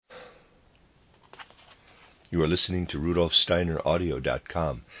You are listening to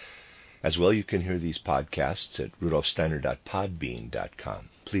RudolfSteinerAudio.com. As well, you can hear these podcasts at RudolfSteiner.podbean.com.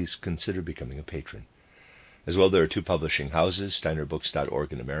 Please consider becoming a patron. As well, there are two publishing houses,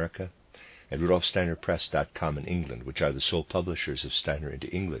 SteinerBooks.org in America and RudolfSteinerPress.com in England, which are the sole publishers of Steiner into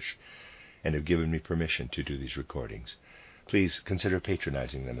English and have given me permission to do these recordings. Please consider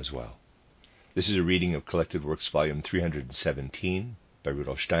patronizing them as well. This is a reading of Collected Works, Volume 317 by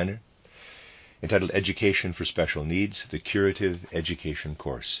Rudolf Steiner, entitled Education for Special Needs, the Curative Education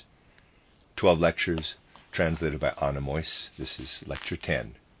Course. 12 lectures, translated by Anna Moyse. This is Lecture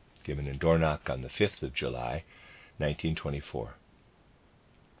 10, given in Dornach on the 5th of July, 1924.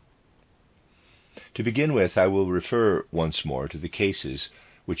 To begin with, I will refer once more to the cases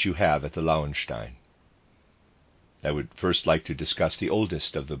which you have at the Lauenstein. I would first like to discuss the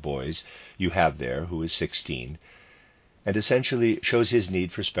oldest of the boys you have there, who is 16, and essentially shows his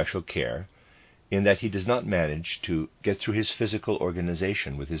need for special care, in that he does not manage to get through his physical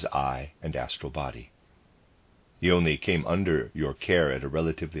organization with his eye and astral body. He only came under your care at a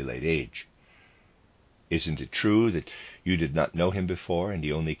relatively late age. Isn't it true that you did not know him before, and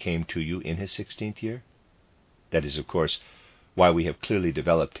he only came to you in his 16th year? That is, of course, why we have clearly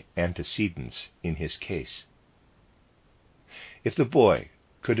developed antecedents in his case. If the boy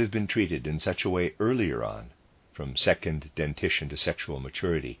could have been treated in such a way earlier on, from second dentition to sexual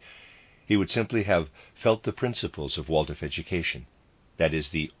maturity, he would simply have felt the principles of Waldorf education, that is,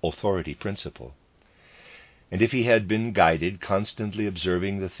 the authority principle. And if he had been guided, constantly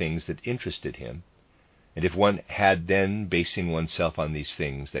observing the things that interested him, and if one had then, basing oneself on these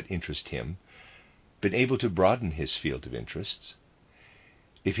things that interest him, been able to broaden his field of interests,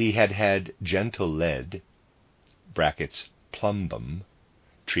 if he had had gentle lead, plumbum,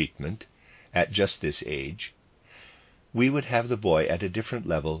 treatment at just this age, we would have the boy at a different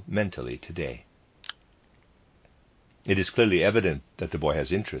level mentally today. It is clearly evident that the boy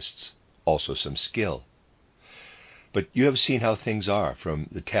has interests, also some skill. But you have seen how things are from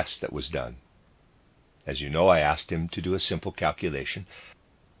the test that was done. As you know, I asked him to do a simple calculation,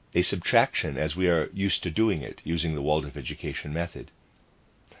 a subtraction as we are used to doing it using the Waldorf education method.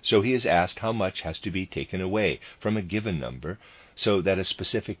 So he is asked how much has to be taken away from a given number so that a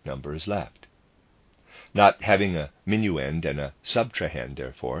specific number is left. Not having a minuend and a subtrahend,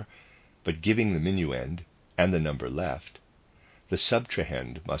 therefore, but giving the minuend and the number left, the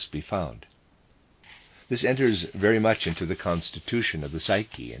subtrahend must be found. This enters very much into the constitution of the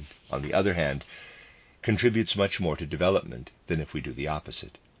psyche and, on the other hand, contributes much more to development than if we do the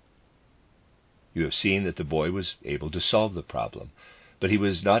opposite. You have seen that the boy was able to solve the problem, but he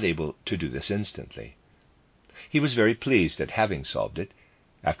was not able to do this instantly. He was very pleased at having solved it,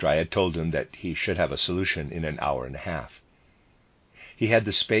 after I had told him that he should have a solution in an hour and a half. He had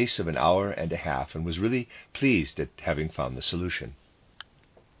the space of an hour and a half and was really pleased at having found the solution.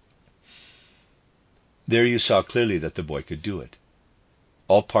 There you saw clearly that the boy could do it.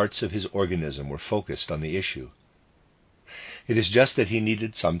 All parts of his organism were focused on the issue. It is just that he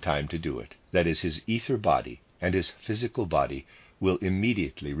needed some time to do it. That is, his ether body and his physical body will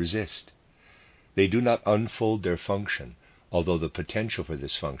immediately resist. They do not unfold their function, although the potential for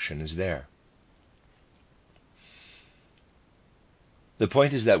this function is there. The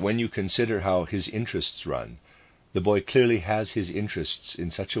point is that when you consider how his interests run, the boy clearly has his interests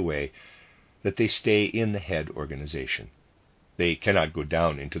in such a way that they stay in the head organization. They cannot go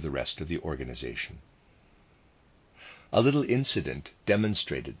down into the rest of the organization. A little incident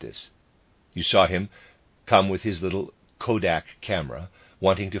demonstrated this. You saw him come with his little Kodak camera,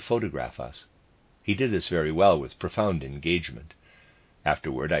 wanting to photograph us. He did this very well with profound engagement.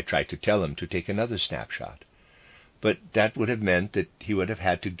 Afterward, I tried to tell him to take another snapshot, but that would have meant that he would have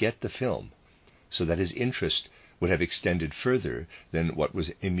had to get the film, so that his interest would have extended further than what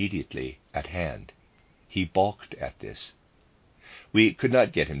was immediately at hand. He balked at this. We could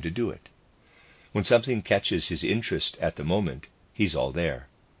not get him to do it. When something catches his interest at the moment, he's all there.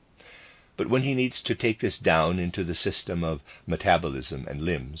 But when he needs to take this down into the system of metabolism and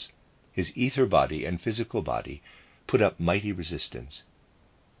limbs, his ether body and physical body put up mighty resistance.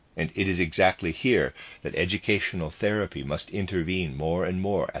 And it is exactly here that educational therapy must intervene more and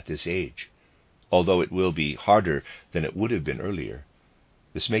more at this age, although it will be harder than it would have been earlier.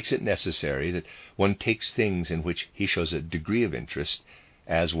 This makes it necessary that one takes things in which he shows a degree of interest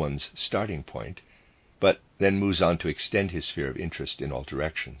as one's starting point, but then moves on to extend his sphere of interest in all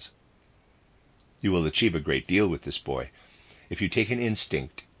directions. You will achieve a great deal with this boy if you take an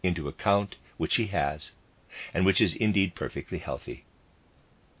instinct into account which he has, and which is indeed perfectly healthy.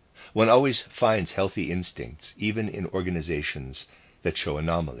 One always finds healthy instincts, even in organizations that show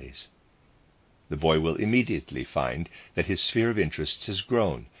anomalies. the boy will immediately find that his sphere of interests has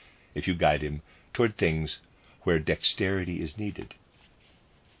grown if you guide him toward things where dexterity is needed.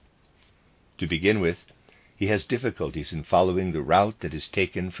 To begin with, he has difficulties in following the route that is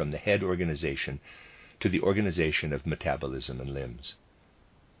taken from the head organization to the organization of metabolism and limbs.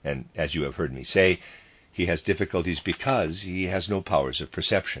 And as you have heard me say, he has difficulties because he has no powers of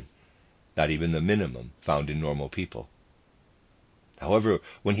perception, not even the minimum found in normal people. However,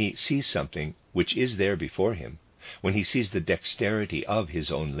 when he sees something which is there before him, when he sees the dexterity of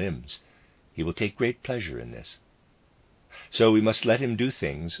his own limbs, he will take great pleasure in this. So we must let him do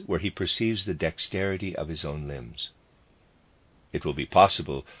things where he perceives the dexterity of his own limbs. It will be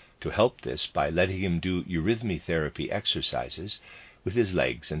possible to help this by letting him do eurythmy therapy exercises with his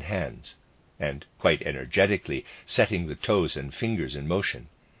legs and hands, and quite energetically setting the toes and fingers in motion,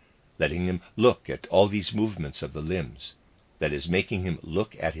 letting him look at all these movements of the limbs, that is, making him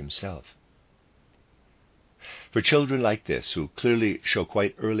look at himself. For children like this, who clearly show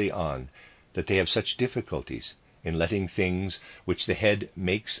quite early on that they have such difficulties in letting things which the head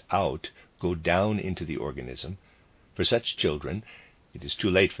makes out go down into the organism, for such children, it is too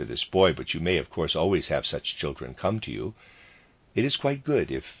late for this boy, but you may of course always have such children come to you, it is quite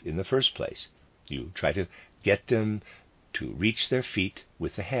good if, in the first place, you try to get them to reach their feet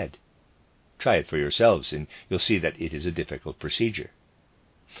with the head. Try it for yourselves, and you'll see that it is a difficult procedure.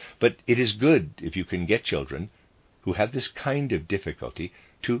 But it is good if you can get children who have this kind of difficulty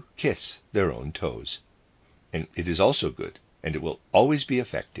to kiss their own toes. And it is also good, and it will always be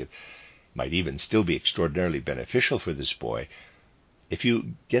effective, might even still be extraordinarily beneficial for this boy, if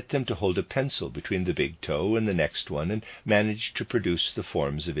you get them to hold a pencil between the big toe and the next one and manage to produce the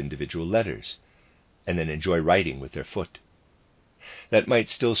forms of individual letters, and then enjoy writing with their foot. That might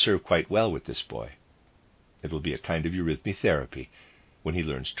still serve quite well with this boy. It will be a kind of eurythmy therapy when he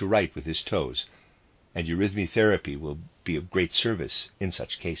learns to write with his toes, and eurythmy therapy will be of great service in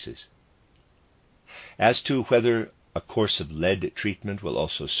such cases. As to whether a course of lead treatment will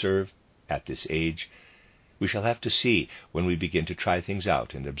also serve at this age, we shall have to see when we begin to try things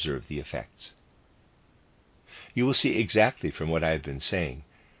out and observe the effects. You will see exactly from what I have been saying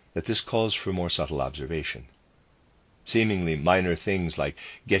that this calls for more subtle observation. Seemingly minor things like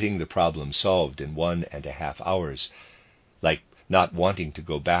getting the problem solved in 1.5 hours, like not wanting to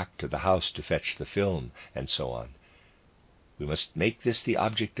go back to the house to fetch the film, and so on. We must make this the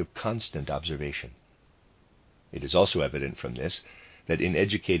object of constant observation. It is also evident from this that in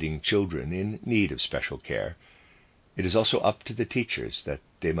educating children in need of special care, it is also up to the teachers that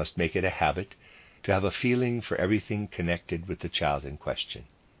they must make it a habit to have a feeling for everything connected with the child in question.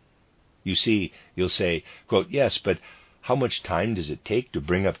 You see, you'll say, quote, "Yes, but how much time does it take to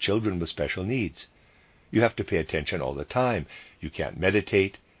bring up children with special needs? You have to pay attention all the time. You can't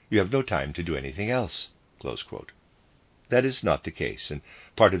meditate. You have no time to do anything else." Close quote. That is not the case, and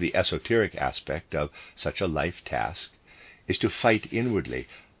part of the esoteric aspect of such a life task is to fight inwardly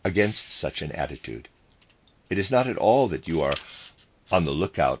against such an attitude. It is not at all that you are on the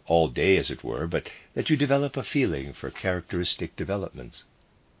lookout all day, as it were, but that you develop a feeling for characteristic developments.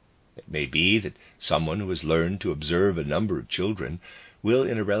 It may be that someone who has learned to observe a number of children will,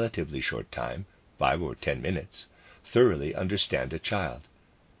 in a relatively short time, 5 or 10 minutes, thoroughly understand a child,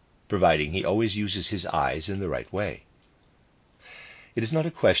 providing he always uses his eyes in the right way. It is not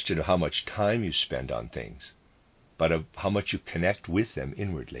a question of how much time you spend on things, but of how much you connect with them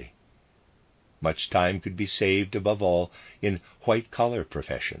inwardly. Much time could be saved, above all, in white-collar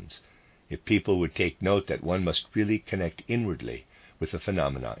professions, if people would take note that one must really connect inwardly with the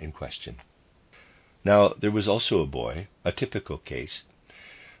phenomena in question. Now, there was also a boy, a typical case,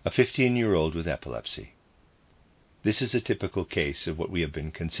 a 15-year-old with epilepsy. This is a typical case of what we have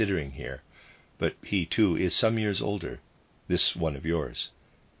been considering here, but he, too, is some years older, this one of yours.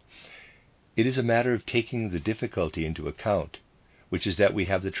 It is a matter of taking the difficulty into account, which is that we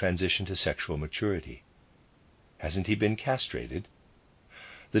have the transition to sexual maturity. Hasn't he been castrated?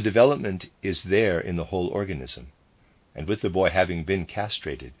 The development is there in the whole organism, and with the boy having been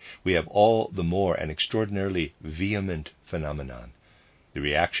castrated, we have all the more an extraordinarily vehement phenomenon, the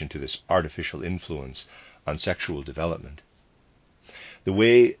reaction to this artificial influence on sexual development. The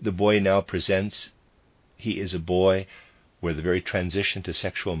way the boy now presents, he is a boy where the very transition to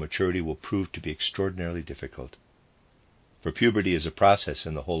sexual maturity will prove to be extraordinarily difficult. For puberty is a process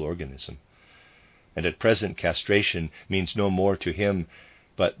in the whole organism, and at present castration means no more to him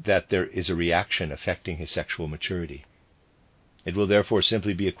but that there is a reaction affecting his sexual maturity. It will therefore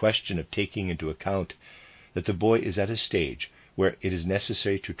simply be a question of taking into account that the boy is at a stage where it is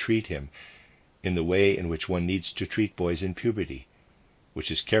necessary to treat him in the way in which one needs to treat boys in puberty,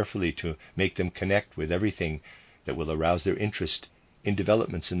 which is carefully to make them connect with everything that will arouse their interest in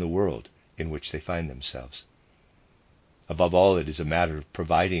developments in the world in which they find themselves. Above all, it is a matter of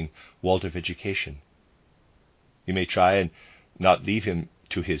providing Waldorf education. You may try and not leave him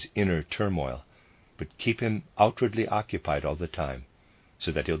to his inner turmoil, but keep him outwardly occupied all the time,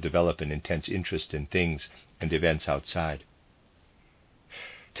 so that he'll develop an intense interest in things and events outside.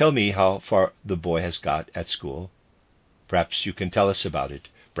 Tell me how far the boy has got at school. Perhaps you can tell us about it.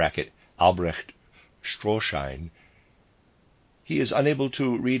 Albrecht Strohschein. He is unable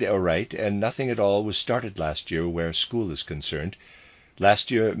to read or write, and nothing at all was started last year where school is concerned.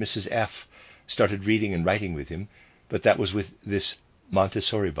 Last year, Mrs. F. started reading and writing with him, but that was with this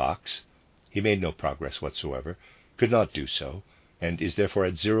Montessori box. He made no progress whatsoever, could not do so, and is therefore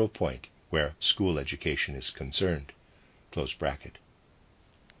at 0 point where school education is concerned. Close bracket.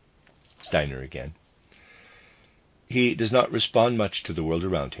 Steiner again. He does not respond much to the world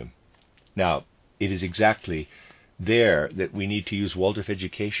around him. Now, it is exactly there that we need to use Waldorf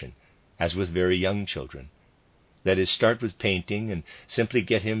education, as with very young children. That is, start with painting and simply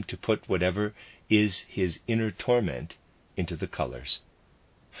get him to put whatever is his inner torment into the colors.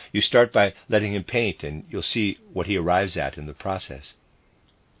 You start by letting him paint, and you'll see what he arrives at in the process.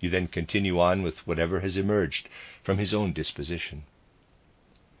 You then continue on with whatever has emerged from his own disposition.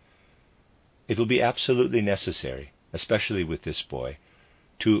 It will be absolutely necessary, especially with this boy,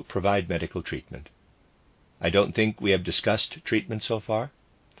 to provide medical treatment. I don't think we have discussed treatment so far.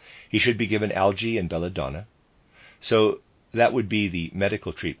 He should be given algae and belladonna, so that would be the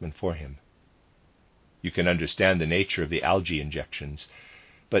medical treatment for him. You can understand the nature of the algae injections,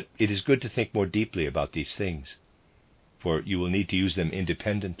 but it is good to think more deeply about these things, for you will need to use them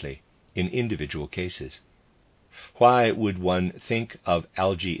independently in individual cases. Why would one think of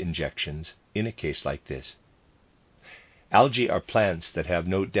algae injections in a case like this? Algae are plants that have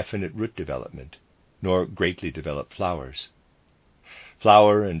no definite root development, nor greatly developed flowers.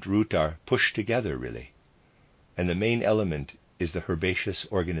 Flower and root are pushed together, really, and the main element is the herbaceous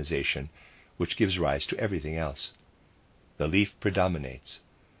organization which gives rise to everything else. The leaf predominates,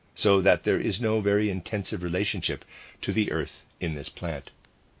 so that there is no very intensive relationship to the earth in this plant.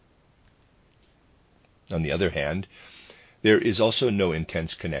 On the other hand, there is also no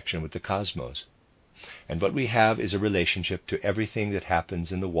intense connection with the cosmos, and what we have is a relationship to everything that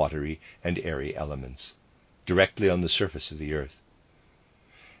happens in the watery and airy elements, directly on the surface of the earth.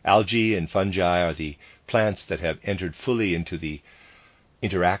 Algae and fungi are the plants that have entered fully into the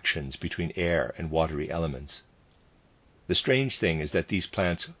interactions between air and watery elements. The strange thing is that these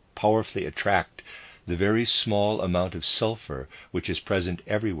plants powerfully attract the very small amount of sulfur which is present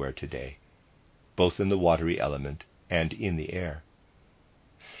everywhere today, both in the watery element and in the air.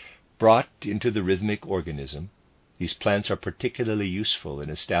 Brought into the rhythmic organism, these plants are particularly useful in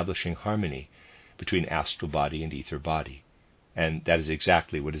establishing harmony between astral body and ether body, and that is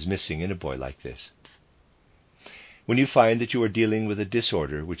exactly what is missing in a boy like this. When you find that you are dealing with a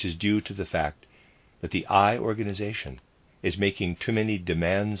disorder which is due to the fact that the I organization is making too many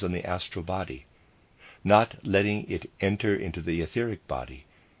demands on the astral body, not letting it enter into the etheric body,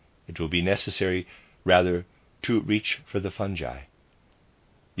 it will be necessary rather to reach for the fungi.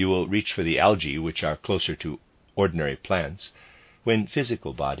 You will reach for the algae, which are closer to ordinary plants, when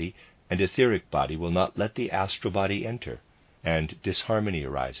physical body and etheric body will not let the astral body enter, and disharmony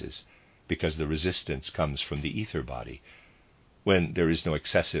arises, because the resistance comes from the ether body, when there is no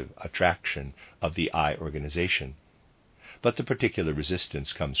excessive attraction of the I organization, but the particular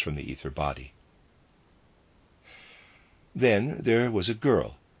resistance comes from the ether body. Then there was a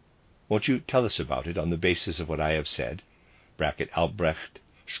girl. Won't you tell us about it on the basis of what I have said? Albrecht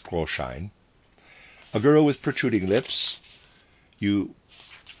Strohschein. A girl with protruding lips. You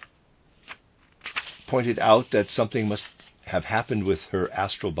pointed out that something must have happened with her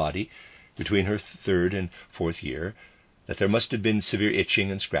astral body between her 3rd and 4th year, that there must have been severe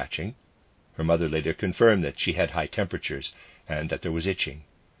itching and scratching. Her mother later confirmed that she had high temperatures and that there was itching.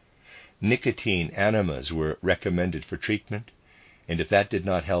 Nicotine enemas were recommended for treatment, and if that did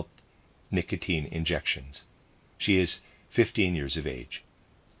not help, nicotine injections. She is 15 years of age.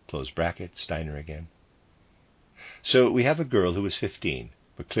 Close bracket, Steiner again. So we have a girl who is 15,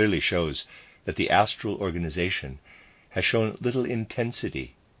 but clearly shows that the astral organization has shown little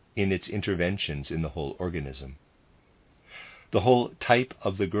intensity in its interventions in the whole organism. The whole type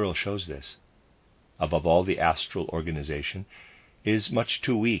of the girl shows this. Above all, the astral organization is much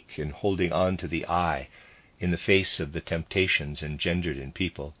too weak in holding on to the I in the face of the temptations engendered in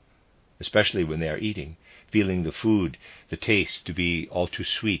people, especially when they are eating, feeling the food, the taste to be all too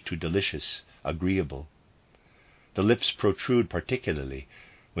sweet, too delicious, agreeable. The lips protrude particularly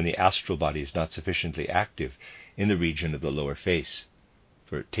when the astral body is not sufficiently active in the region of the lower face,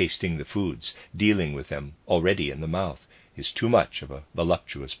 for tasting the foods, dealing with them already in the mouth, is too much of a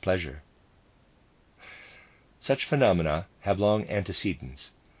voluptuous pleasure. Such phenomena have long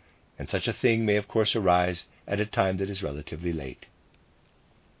antecedents, and such a thing may of course arise at a time that is relatively late.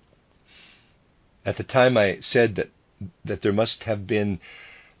 At the time I said that there must have been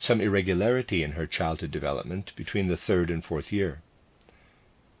some irregularity in her childhood development between the 3rd and 4th year.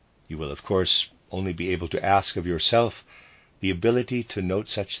 You will, of course, only be able to ask of yourself the ability to note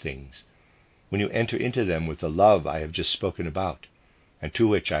such things when you enter into them with the love I have just spoken about, and to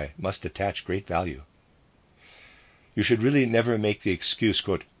which I must attach great value. You should really never make the excuse,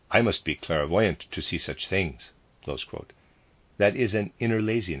 quote, "I must be clairvoyant to see such things," close quote. That is an inner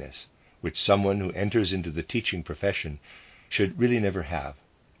laziness, which someone who enters into the teaching profession should really never have.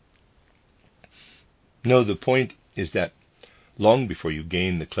 No, the point is that long before you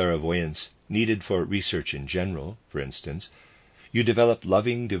gain the clairvoyance needed for research in general, for instance, you develop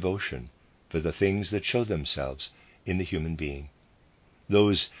loving devotion for the things that show themselves in the human being,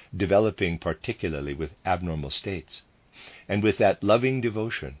 those developing particularly with abnormal states, and with that loving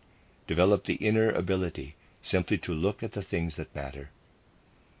devotion develop the inner ability simply to look at the things that matter.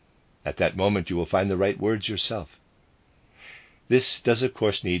 At that moment you will find the right words yourself. This does of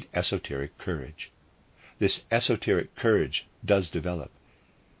course need esoteric courage. This esoteric courage does develop,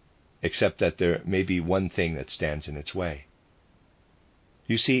 except that there may be one thing that stands in its way.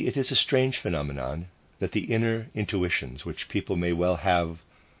 You see, it is a strange phenomenon that the inner intuitions which people may well have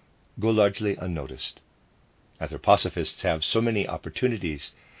go largely unnoticed. Anthroposophists have so many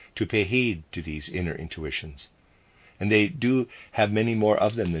opportunities to pay heed to these inner intuitions, and they do have many more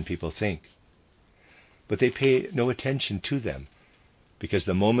of them than people think. But they pay no attention to them, because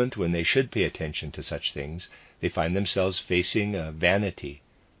the moment when they should pay attention to such things, they find themselves facing a vanity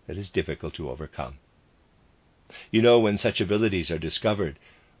that is difficult to overcome. You know, when such abilities are discovered,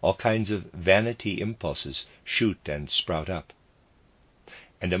 all kinds of vanity impulses shoot and sprout up.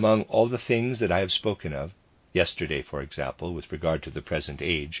 And among all the things that I have spoken of, yesterday, for example, with regard to the present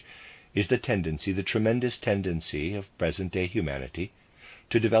age, is the tremendous tendency of present-day humanity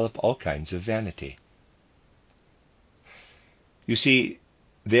to develop all kinds of vanity. You see,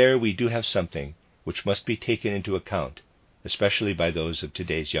 there we do have something which must be taken into account, especially by those of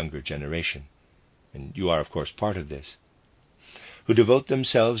today's younger generation, and you are of course part of this, who devote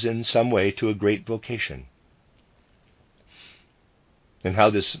themselves in some way to a great vocation. And how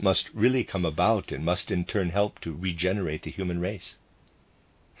this must really come about and must in turn help to regenerate the human race.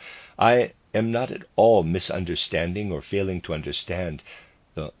 I am not at all misunderstanding or failing to understand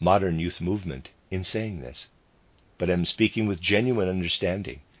the modern youth movement in saying this, but am speaking with genuine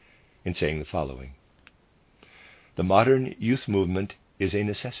understanding in saying the following. The modern youth movement is a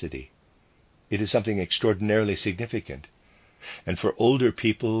necessity. It is something extraordinarily significant, and for older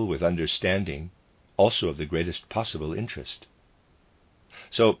people with understanding, also of the greatest possible interest.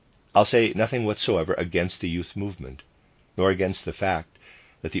 So I'll say nothing whatsoever against the youth movement, nor against the fact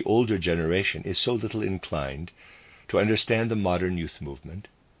that the older generation is so little inclined to understand the modern youth movement,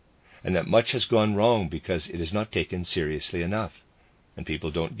 and that much has gone wrong because it is not taken seriously enough, and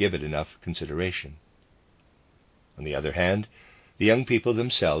people don't give it enough consideration. On the other hand, the young people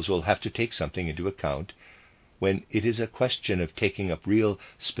themselves will have to take something into account when it is a question of taking up real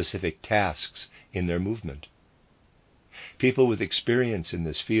specific tasks in their movement. People with experience in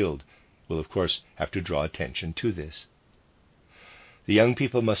this field will of course have to draw attention to this. The young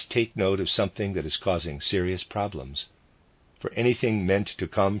people must take note of something that is causing serious problems for anything meant to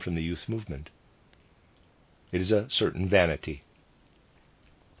come from the youth movement. It is a certain vanity.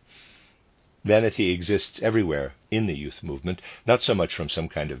 Vanity exists everywhere in the youth movement, not so much from some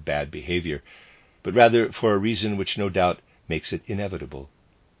kind of bad behavior, but rather for a reason which no doubt makes it inevitable.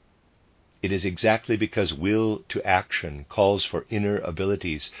 It is exactly because will to action calls for inner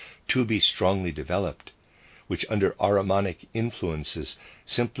abilities to be strongly developed, which under Ahrimanic influences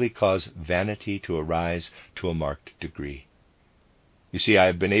simply cause vanity to arise to a marked degree. You see, I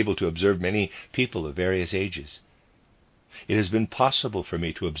have been able to observe many people of various ages. It has been possible for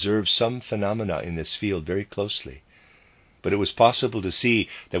me to observe some phenomena in this field very closely, but it was possible to see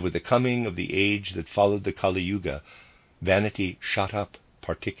that with the coming of the age that followed the Kali Yuga, vanity shot up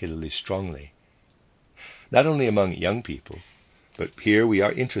particularly strongly. Not only among young people, but here we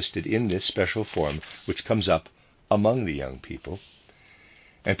are interested in this special form which comes up among the young people,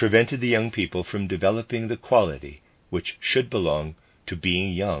 and prevented the young people from developing the quality which should belong to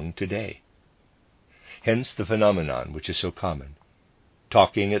being young today. Hence the phenomenon which is so common,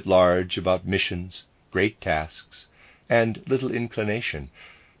 talking at large about missions, great tasks, and little inclination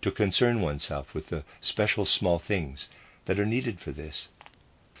to concern oneself with the special small things that are needed for this.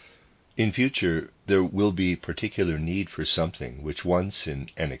 In future, there will be particular need for something which once, in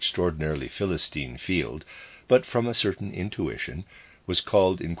an extraordinarily Philistine field, but from a certain intuition, was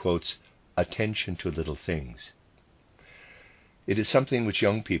called, in quotes, attention to little things. It is something which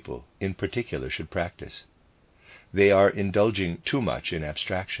young people, in particular, should practice. They are indulging too much in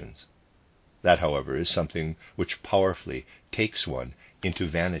abstractions. That, however, is something which powerfully takes one into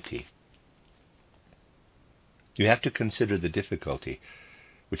vanity. You have to consider the difficulty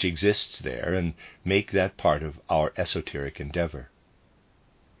which exists there and make that part of our esoteric endeavor.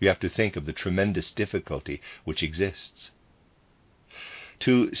 You have to think of the tremendous difficulty which exists.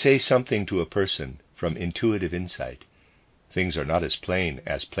 To say something to a person from intuitive insight, things are not as plain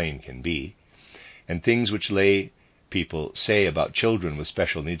can be, and things which lay people say about children with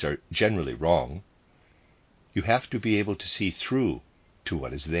special needs are generally wrong. You have to be able to see through to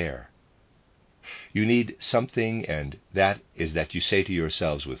what is there. You need something, and that is that you say to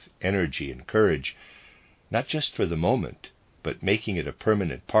yourselves with energy and courage, not just for the moment, but making it a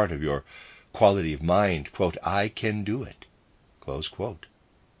permanent part of your quality of mind, quote, I can do it, close quote.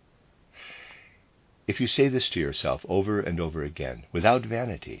 If you say this to yourself over and over again, without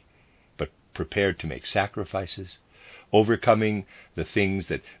vanity, but prepared to make sacrifices, overcoming the things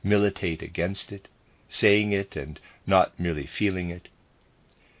that militate against it, saying it and not merely feeling it,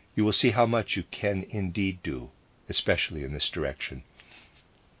 you will see how much you can indeed do, especially in this direction.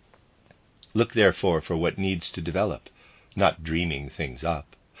 Look, therefore, for what needs to develop, not dreaming things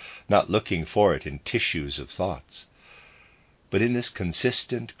up, not looking for it in tissues of thoughts, but in this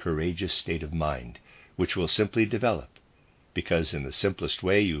consistent, courageous state of mind, which will simply develop, because in the simplest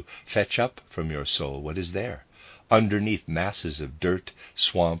way you fetch up from your soul what is there, underneath masses of dirt,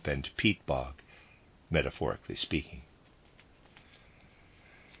 swamp, and peat bog, metaphorically speaking.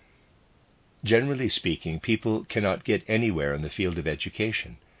 Generally speaking, people cannot get anywhere in the field of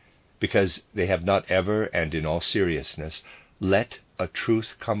education because they have not ever, and in all seriousness, let a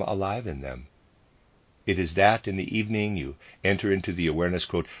truth come alive in them. It is that in the evening you enter into the awareness,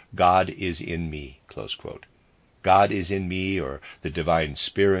 quote, God is in me, close quote. God is in me, or the divine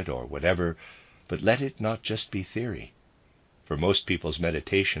spirit, or whatever, but let it not just be theory. For most people's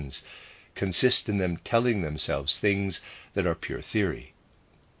meditations consist in them telling themselves things that are pure theory.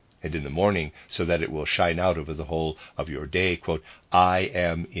 And in the morning, so that it will shine out over the whole of your day, quote, I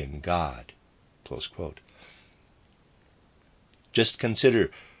am in God, close quote. Just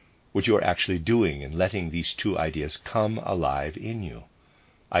consider what you are actually doing in letting these two ideas come alive in you.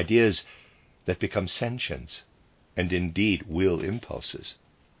 Ideas that become sentience and indeed will impulses.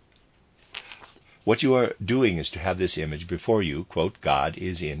 What you are doing is to have this image before you, quote, God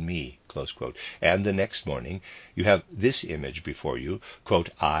is in me, close quote. And the next morning you have this image before you,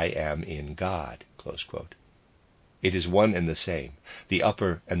 quote, I am in God, close quote. It is one and the same, the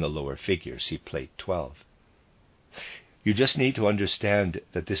upper and the lower figure, see plate 12. You just need to understand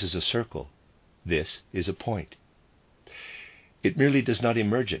that this is a circle. This is a point. It merely does not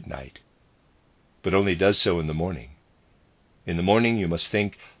emerge at night, but only does so in the morning. In the morning you must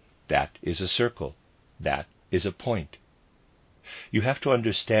think, that is a circle. That is a point. You have to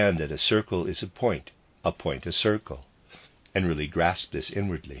understand that a circle is a point a circle, and really grasp this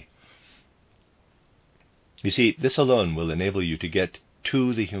inwardly. You see, this alone will enable you to get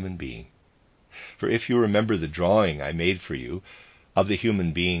to the human being. For if you remember the drawing I made for you of the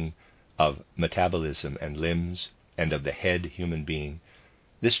human being, of metabolism and limbs, and of the head human being,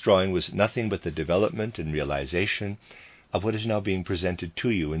 this drawing was nothing but the development and realization of what is now being presented to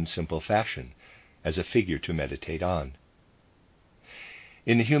you in simple fashion, as a figure to meditate on.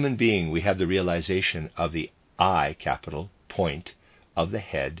 In the human being we have the realization of the I, capital, point, of the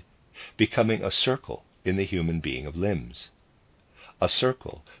head, becoming a circle in the human being of limbs. A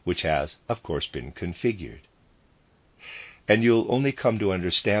circle which has, of course, been configured. And you'll only come to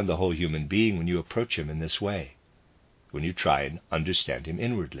understand the whole human being when you approach him in this way, when you try and understand him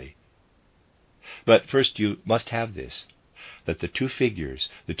inwardly. But first you must have this, that the two figures,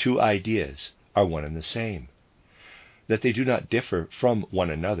 the two ideas, are one and the same, that they do not differ from one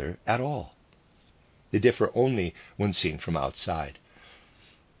another at all. They differ only when seen from outside.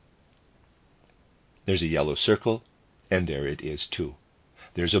 There's a yellow circle, and there it is too.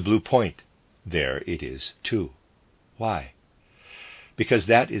 There's a blue point, there it is too. Why? Because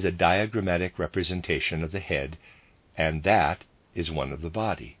that is a diagrammatic representation of the head, and that is one of the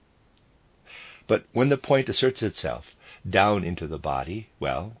body. But when the point asserts itself down into the body,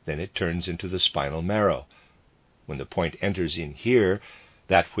 well, then it turns into the spinal marrow. When the point enters in here,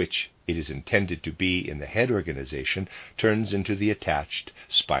 that which it is intended to be in the head organization turns into the attached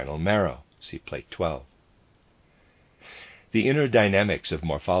spinal marrow. See plate 12. The inner dynamics of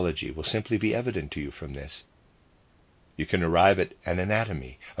morphology will simply be evident to you from this. You can arrive at an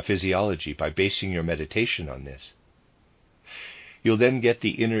anatomy, a physiology, by basing your meditation on this. You'll then get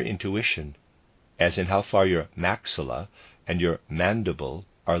the inner intuition, as in how far your maxilla and your mandible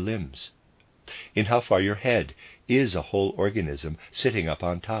are limbs, in how far your head is a whole organism sitting up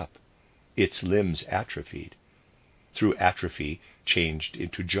on top, its limbs atrophied, through atrophy changed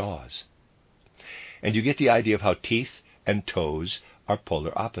into jaws. And you get the idea of how teeth and toes are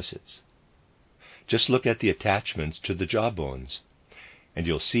polar opposites. Just look at the attachments to the jawbones, and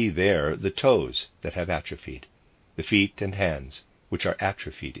you'll see there the toes that have atrophied, the feet and hands which are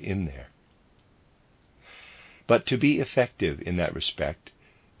atrophied in there. But to be effective in that respect,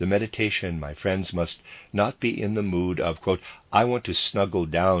 the meditation, my friends, must not be in the mood of, quote, I want to snuggle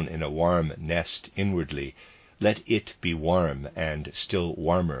down in a warm nest inwardly. Let it be warm and still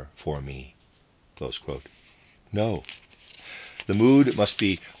warmer for me. Close quote. No. The mood must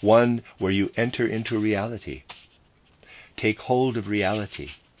be one where you enter into reality. Take hold of reality.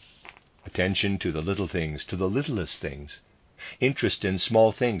 Attention to the little things, to the littlest things. Interest in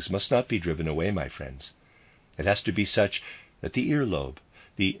small things must not be driven away, my friends. It has to be such that the earlobe,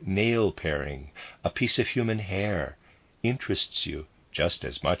 the nail paring, a piece of human hair, interests you just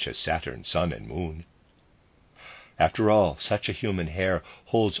as much as Saturn, Sun, and Moon. After all, such a human hair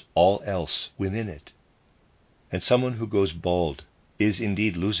holds all else within it. And someone who goes bald is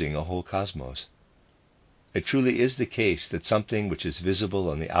indeed losing a whole cosmos. It truly is the case that something which is visible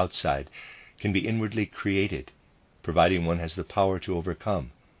on the outside can be inwardly created, providing one has the power to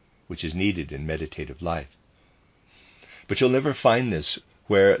overcome, which is needed in meditative life. But you'll never find this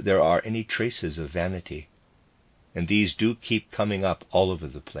where there are any traces of vanity, and these do keep coming up all over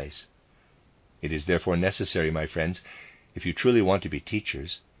the place. It is therefore necessary, my friends, if you truly want to be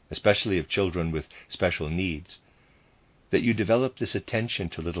teachers, especially of children with special needs, that you develop this attention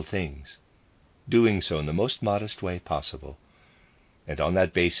to little things, doing so in the most modest way possible, and on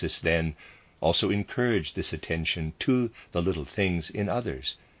that basis then also encourage this attention to the little things in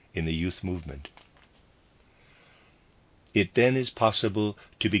others in the youth movement. It then is possible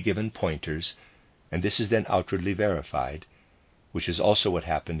to be given pointers, and this is then outwardly verified, which is also what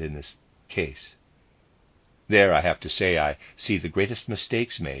happened in this case. There, I have to say, I see the greatest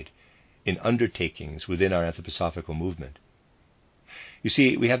mistakes made in undertakings within our anthroposophical movement. You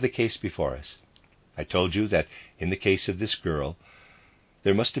see, we have the case before us. I told you that in the case of this girl,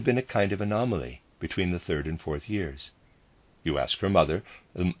 there must have been a kind of anomaly between the 3rd and 4th years. You ask her mother,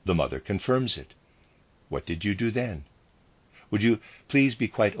 the mother confirms it. What did you do then? Would you please be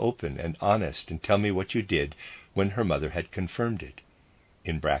quite open and honest and tell me what you did when her mother had confirmed it?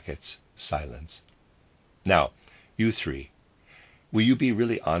 In brackets, silence. Now, you three, will you be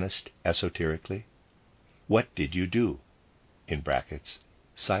really honest esoterically? What did you do? In brackets,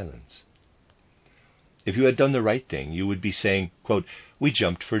 silence. If you had done the right thing, you would be saying, quote, we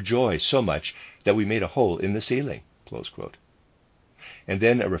jumped for joy so much that we made a hole in the ceiling, close quote. And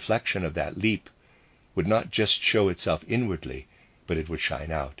then a reflection of that leap would not just show itself inwardly, but it would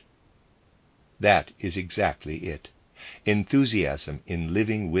shine out. That is exactly it. Enthusiasm in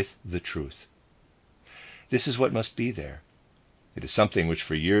living with the truth. This is what must be there. It is something which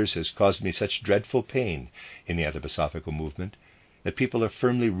for years has caused me such dreadful pain in the anthroposophical movement, that people are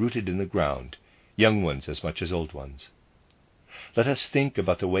firmly rooted in the ground, young ones as much as old ones. Let us think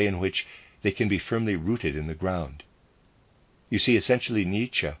about the way in which they can be firmly rooted in the ground. You see, essentially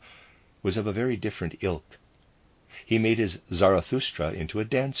Nietzsche was of a very different ilk. He made his Zarathustra into a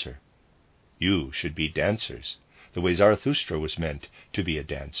dancer. You should be dancers, the way Zarathustra was meant to be a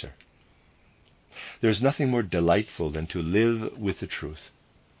dancer. There is nothing more delightful than to live with the truth.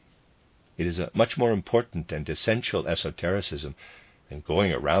 It is a much more important and essential esotericism than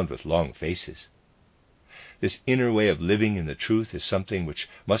going around with long faces. This inner way of living in the truth is something which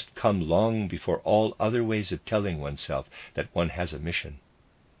must come long before all other ways of telling oneself that one has a mission.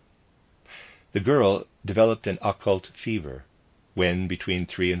 The girl developed an occult fever when between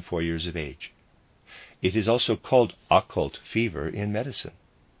 3 and 4 years of age. It is also called occult fever in medicine,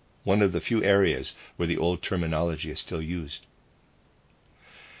 one of the few areas where the old terminology is still used.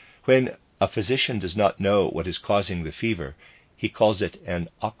 When a physician does not know what is causing the fever, he calls it an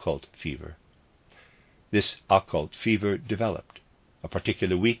occult fever. This occult fever developed. A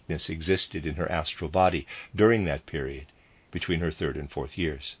particular weakness existed in her astral body during that period, between her 3rd and 4th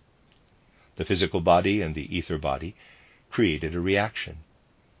years. The physical body and the ether body created a reaction,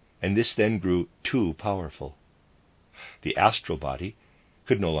 and this then grew too powerful. The astral body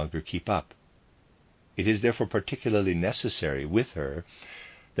could no longer keep up. It is therefore particularly necessary with her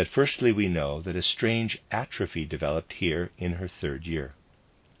that firstly we know that a strange atrophy developed here in her 3rd year,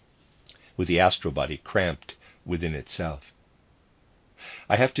 with the astral body cramped within itself.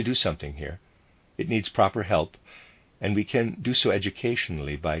 I have to do something here. It needs proper help, and we can do so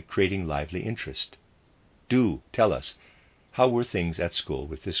educationally by creating lively interest. Do tell us, how were things at school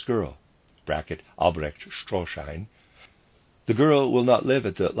with this girl? Albrecht Strohschein. The girl will not live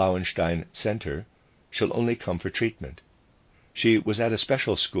at the Lauenstein Center. She'll only come for treatment. She was at a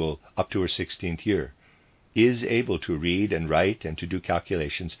special school up to her 16th year, is able to read and write and to do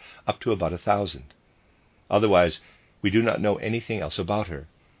calculations up to about 1,000. Otherwise, we do not know anything else about her.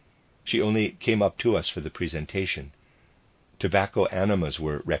 She only came up to us for the presentation. Tobacco enemas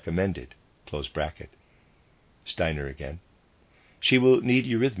were recommended. Steiner again. She will need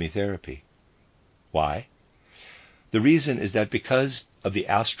eurythmy therapy. Why? The reason is that because of the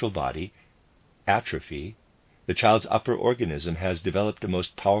astral body atrophy, the child's upper organism has developed a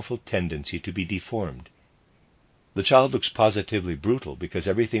most powerful tendency to be deformed. The child looks positively brutal because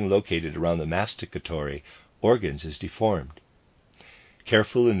everything located around the masticatory organs is deformed.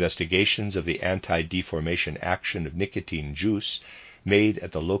 Careful investigations of the anti-deformation action of nicotine juice made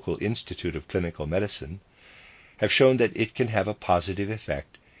at the local Institute of Clinical Medicine have shown that it can have a positive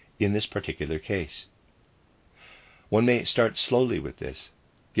effect in this particular case. One may start slowly with this,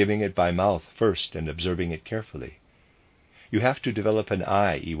 giving it by mouth first and observing it carefully. You have to develop an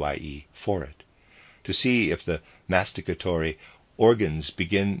eye, EYE, for it, to see if the masticatory organs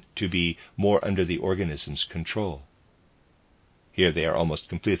begin to be more under the organism's control. Here they are almost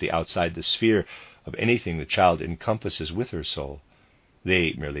completely outside the sphere of anything the child encompasses with her soul.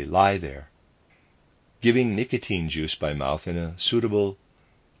 They merely lie there. Giving nicotine juice by mouth in a suitable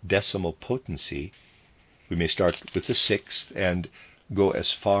decimal potency, we may start with the 6th and go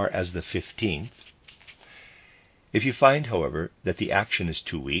as far as the 15th. If you find, however, that the action is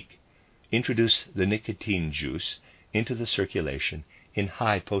too weak, introduce the nicotine juice into the circulation in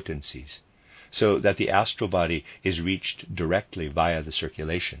high potencies, so that the astral body is reached directly via the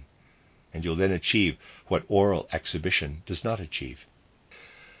circulation, and you'll then achieve what oral exhibition does not achieve.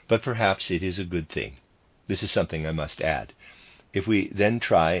 But perhaps it is a good thing, this is something I must add, if we then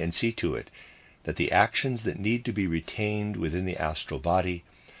try and see to it that the actions that need to be retained within the astral body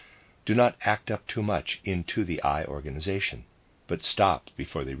do not act up too much into the eye organization, but stop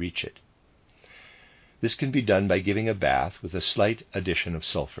before they reach it. This can be done by giving a bath with a slight addition of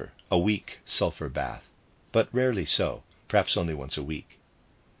sulfur, a weak sulfur bath, but rarely so, perhaps only once a week.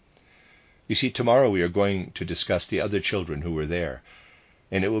 You see, tomorrow we are going to discuss the other children who were there,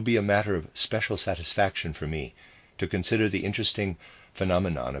 and it will be a matter of special satisfaction for me to consider the interesting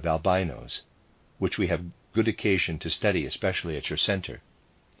phenomenon of albinos, which we have good occasion to study, especially at your center.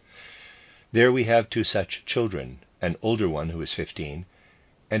 There we have 2 such children, an older one who is 15,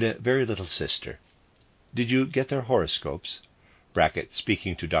 and a very little sister. Did you get their horoscopes?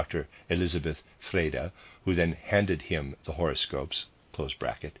 Speaking to Dr. Elizabeth Freda, who then handed him the horoscopes.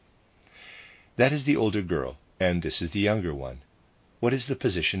 That is the older girl, and this is the younger one. What is the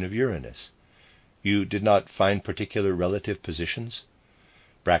position of Uranus? You did not find particular relative positions?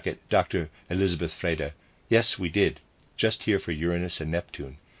 Dr. Elizabeth Freda. Yes, we did, just here for Uranus and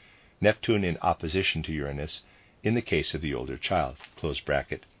Neptune. Neptune in opposition to Uranus in the case of the older child.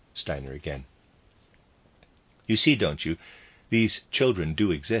 Steiner again. You see, don't you, these children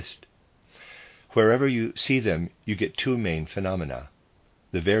do exist. Wherever you see them, you get 2 main phenomena,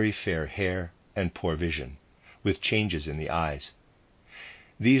 the very fair hair and poor vision, with changes in the eyes.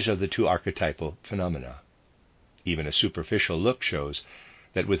 These are the 2 archetypal phenomena. Even a superficial look shows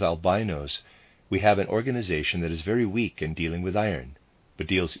that with albinos we have an organization that is very weak in dealing with iron, but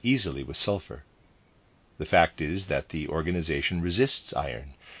deals easily with sulfur. The fact is that the organization resists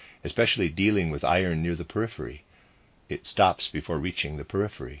iron, especially dealing with iron near the periphery. It stops before reaching the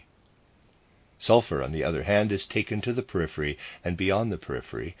periphery. Sulfur, on the other hand, is taken to the periphery and beyond the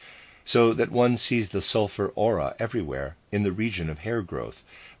periphery, so that one sees the sulfur aura everywhere in the region of hair growth,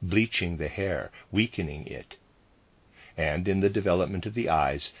 bleaching the hair, weakening it. And in the development of the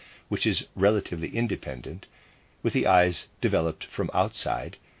eyes, which is relatively independent, with the eyes developed from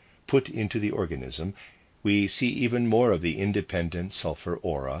outside, put into the organism, we see even more of the independent sulfur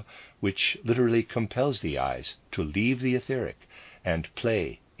aura, which literally compels the eyes to leave the etheric and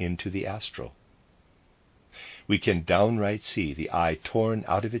play into the astral. We can downright see the eye torn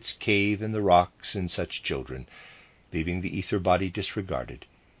out of its cave in the rocks in such children, leaving the ether body disregarded,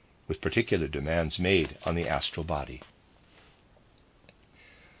 with particular demands made on the astral body.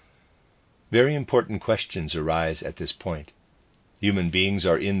 Very important questions arise at this point. Human beings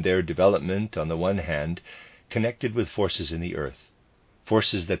are in their development, on the one hand, connected with forces in the earth,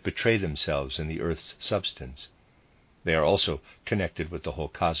 forces that betray themselves in the earth's substance. They are also connected with the whole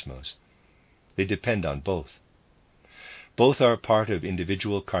cosmos. They depend on both. Both are part of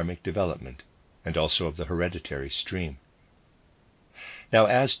individual karmic development and also of the hereditary stream. Now,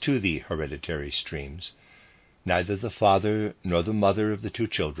 as to the hereditary streams, neither the father nor the mother of the two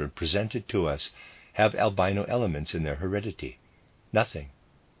children presented to us have albino elements in their heredity.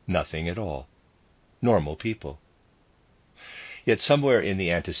 Nothing at all. Normal people. Yet somewhere in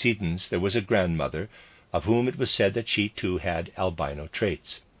the antecedents there was a grandmother of whom it was said that she too had albino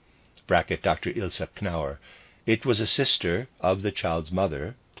traits. Dr. Ilse Knauer. It was a sister of the child's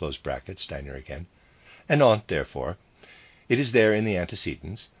mother, Steiner again, an aunt, therefore. It is there in the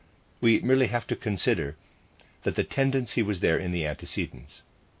antecedents. We merely have to consider that the tendency was there in the antecedents.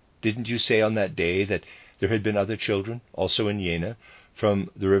 Didn't you say on that day that there had been other children, also in Jena,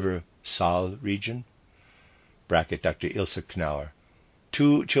 from the river Saal region? Dr. Ilse Knauer.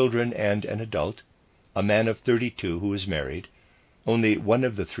 2 children and an adult, a man of 32 who was married. Only one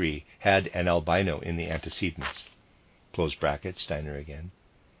of the 3 had an albino in the antecedents. Steiner again.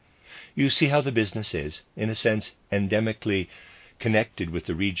 You see how the business is, in a sense, endemically connected with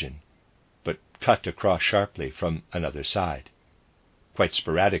the region, but cut across sharply from another side. Quite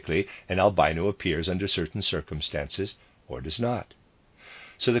sporadically, an albino appears under certain circumstances, or does not.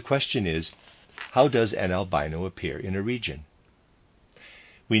 So the question is, how does an albino appear in a region?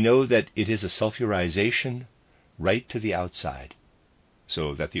 We know that it is a sulfurization right to the outside,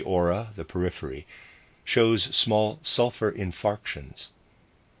 so that the aura, the periphery, shows small sulfur infarctions.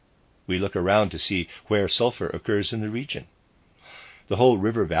 We look around to see where sulfur occurs in the region. The whole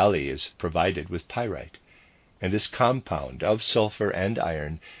river valley is provided with pyrite, and this compound of sulfur and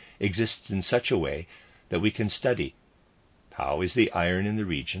iron exists in such a way that we can study how is the iron in the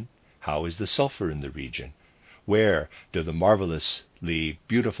region, how is the sulfur in the region, where do the marvelously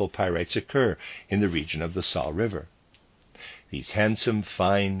beautiful pyrites occur in the region of the Saal River. These handsome,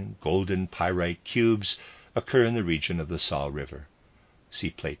 fine, golden pyrite cubes occur in the region of the Saal River. See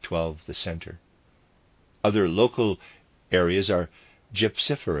Plate 12, the center. Other local areas are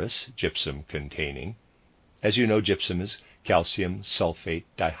gypsiferous, gypsum-containing. As you know, gypsum is calcium sulfate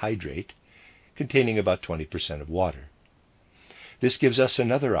dihydrate, containing about 20% of water. This gives us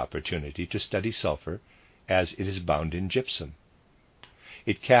another opportunity to study sulfur as it is bound in gypsum.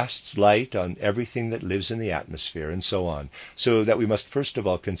 It casts light on everything that lives in the atmosphere and so on, so that we must first of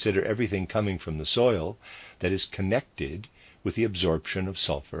all consider everything coming from the soil that is connected with the absorption of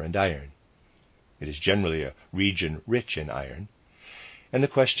sulfur and iron. It is generally a region rich in iron, and the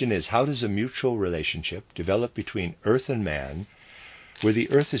question is, how does a mutual relationship develop between earth and man, where the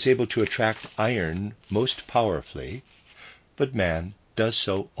earth is able to attract iron most powerfully, but man does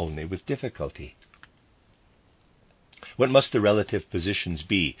so only with difficulty? What must the relative positions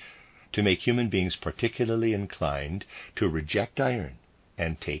be to make human beings particularly inclined to reject iron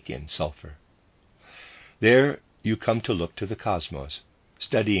and take in sulfur? There you come to look to the cosmos,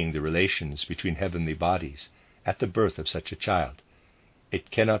 studying the relations between heavenly bodies at the birth of such a child.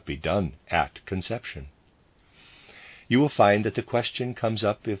 It cannot be done at conception. You will find that the question comes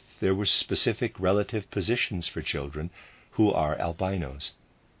up if there were specific relative positions for children who are albinos,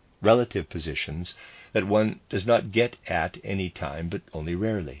 relative positions that one does not get at any time, but only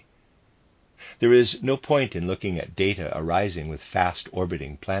rarely. There is no point in looking at data arising with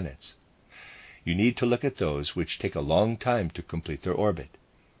fast-orbiting planets. You need to look at those which take a long time to complete their orbit,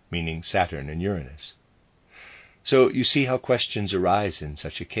 meaning Saturn and Uranus. So you see how questions arise in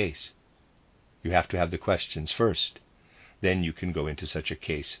such a case. You have to have the questions first. Then you can go into such a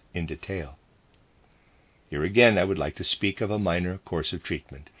case in detail. Here again I would like to speak of a minor course of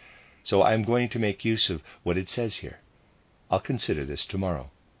treatment, so I am going to make use of what it says here. I'll consider this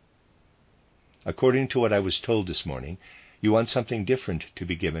tomorrow. According to what I was told this morning, you want something different to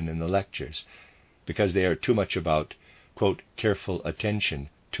be given in the lectures, because they are too much about, quote, careful attention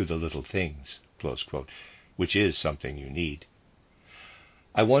to the little things, close quote, which is something you need.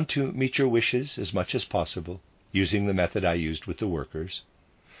 I want to meet your wishes as much as possible, using the method I used with the workers.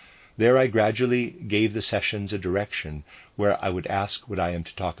 There I gradually gave the sessions a direction where I would ask what I am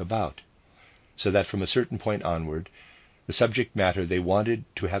to talk about, so that from a certain point onward, the subject matter they wanted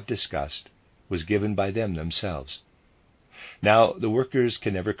to have discussed was given by them themselves. Now, the workers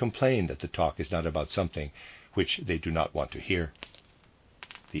can never complain that the talk is not about something which they do not want to hear.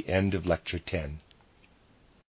 The end of Lecture 10.